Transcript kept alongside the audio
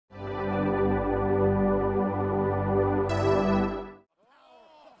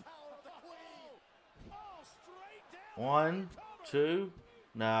1, 2.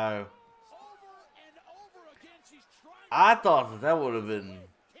 No. I thought that would have been.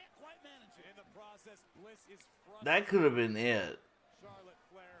 That could have been it.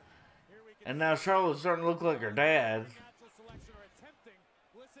 And now Charlotte's starting to look like her dad.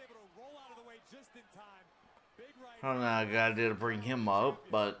 I don't know how God did to bring him up,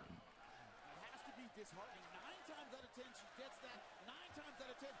 but.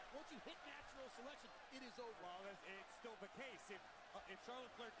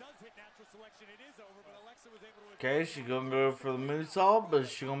 Okay, she's gonna go for the moonsault, but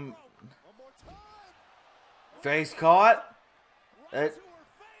she's gonna face caught.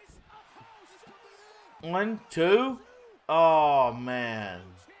 1, 2. Oh man.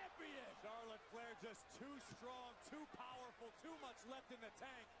 Charlotte Flair just too strong, too powerful, too much left in the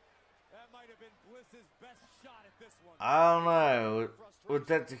tank. That might have been Bliss's best shot at this one. I don't know. With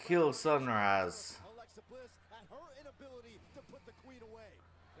that tequila sunrise. Alexa Bliss at her inability to put the queen away.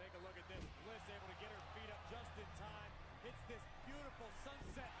 Take a look at this. Bliss able to get her feet up just in time. Hits this beautiful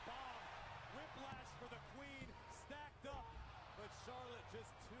sunset bomb. Whiplash for the queen. Stacked up. But Charlotte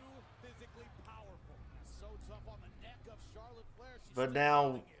just too physically powerful. So tough on the neck of Charlotte Flair. But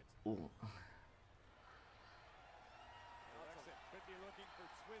now. Alexa could be looking for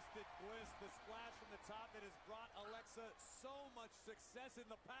Twisted Bliss. The splash from the top that has brought Alexa so much success in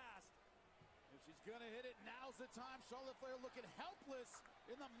the past. If she's gonna hit it, now's the time. Charlotte Flair looking helpless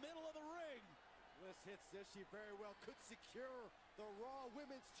in the middle of the ring. Bliss hits this, she very well could secure the Raw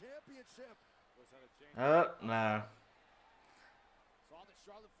Women's Championship. No. Saw that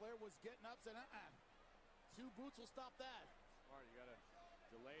Charlotte Flair was getting up, and two boots will stop that. Smart, you gotta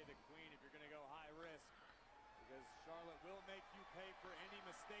delay the queen if you're gonna go high risk, because Charlotte will make you pay for any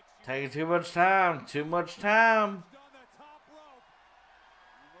mistakes. Taking too much time. Too much time. On the top rope.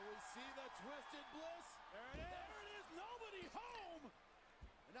 Will we see the Twisted Bliss? There it is. There it is. Nobody home.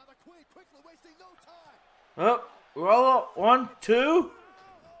 And now the queen quickly wasting no time. Oh, roll up. 1, 2.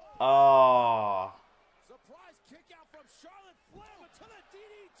 Oh. Surprise kick out from Charlotte Flair, but to the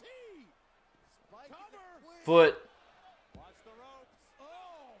DDT. Spike Cover. Foot. Watch the ropes.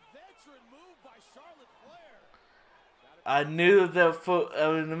 Oh, veteran move by Charlotte Flair. I knew that foot.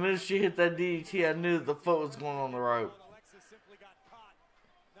 I mean, the minute she hit that DDT, I knew the foot was going on the rope. Alexa simply got caught,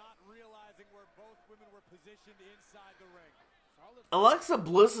 not realizing where both women were positioned inside the ring. Alexa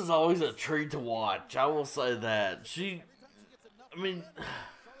Bliss is always a treat to watch. I will say that. She, I mean,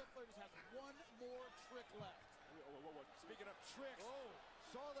 Charlotte Flair just has one more trick left. Speaking of tricks,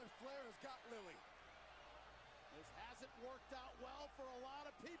 Charlotte Flair has got Lily. This hasn't worked out well for a lot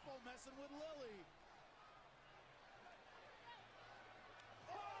of people messing with Lily.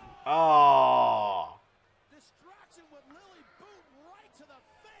 oh. Distraction with Lily boot right to the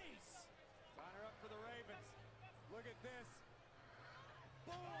face. sign her up for the Ravens. Look at this.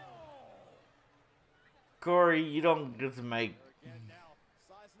 Boom. Corey, you don't get to make. Again now.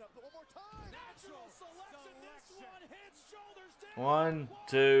 Sizing up one more time. Natural selection. This one hits shoulders down. 1,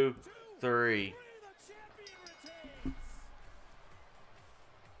 2, 3. The champion retains.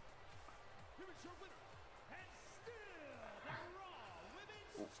 Here is your winner, and still the Raw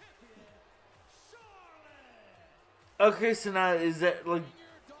Women's Champion, Charlotte. Okay, so now is that like? Bring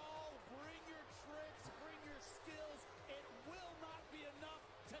your doll, bring your tricks, bring your skills. It will not be enough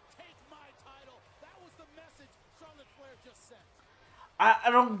to take my title. That was the message Charlotte Flair just sent. I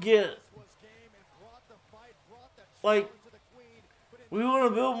don't get. Was game and brought the fight, brought the Like, challenge to the queen. But in we want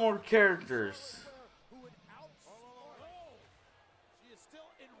to build more characters. who would outsmart. She is still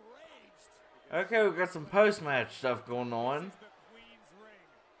enraged. Okay, we got some post-match stuff going on. The Queen's ring.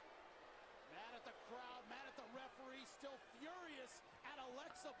 Mad at the crowd, mad at the referee, still furious at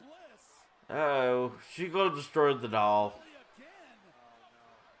Alexa Bliss. Oh, she gonna destroy the doll. Only again.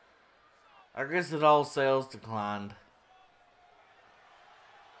 I guess the doll sales declined.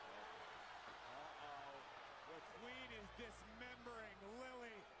 The Queen is dismembering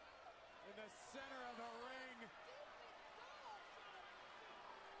Lily in the center of the ring.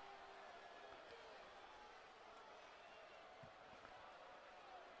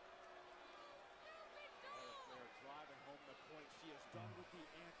 Flair driving home the point. She is done with the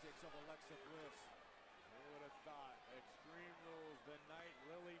antics of Alexa Bliss. Who would have thought? Extreme Rules, the night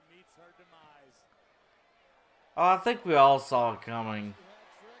Lily meets her demise. Oh, I think we all saw it coming. You had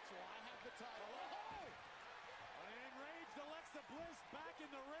tricks, well, I have the title. Oh! An enraged Alexa Bliss back in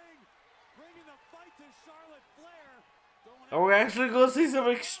the ring, bringing the fight to Charlotte Flair. Are we actually gonna see some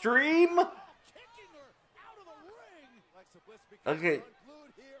extreme? Kicking her out of the ring. Alexa Bliss becomes Okay.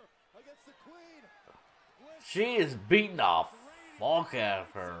 unglued here against the queen. Bliss She is beating the fuck out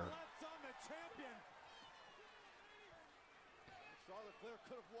of her. Left on the champion.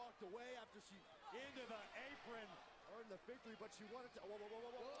 perfectly, but she wanted to. Whoa, whoa, whoa,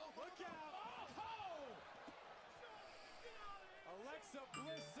 whoa, whoa. Look out! Oh! Alexa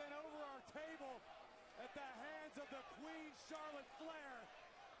Bliss sent over our table at the hands of the Queen, Charlotte Flair.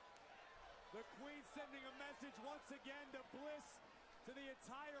 The Queen sending a message once again to Bliss, to the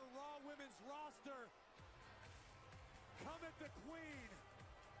entire Raw Women's roster. Come at the Queen.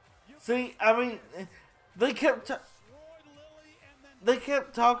 See, I mean, they kept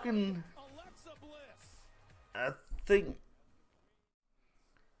talking. Alexa Bliss. I think.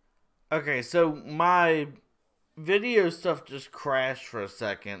 Okay, so my video stuff just crashed for a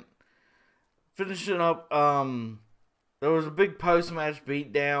second. Finishing up, there was a big post-match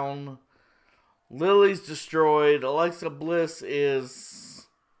beatdown. Lily's destroyed. Alexa Bliss is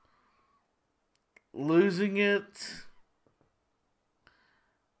losing it.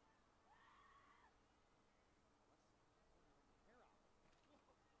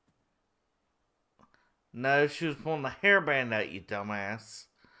 No, she was pulling the hairband out, you dumbass.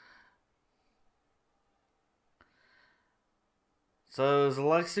 So is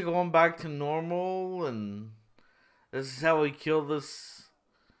Alexa going back to normal, and this is how we kill this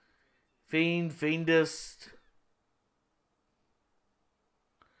fiendist?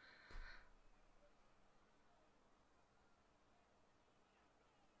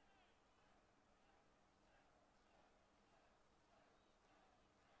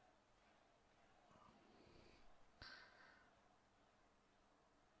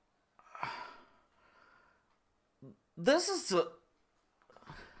 This is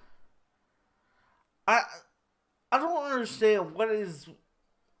I don't understand what is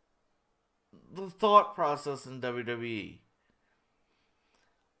the thought process in WWE.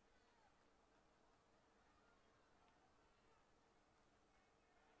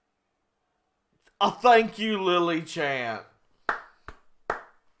 A thank you, Lily chant.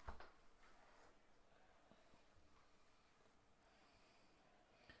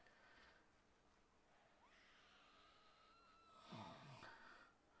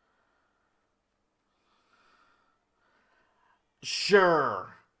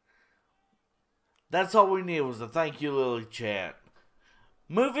 Sure. That's all we needed was a thank you, Lily chant.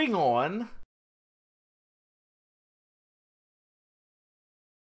 Moving on.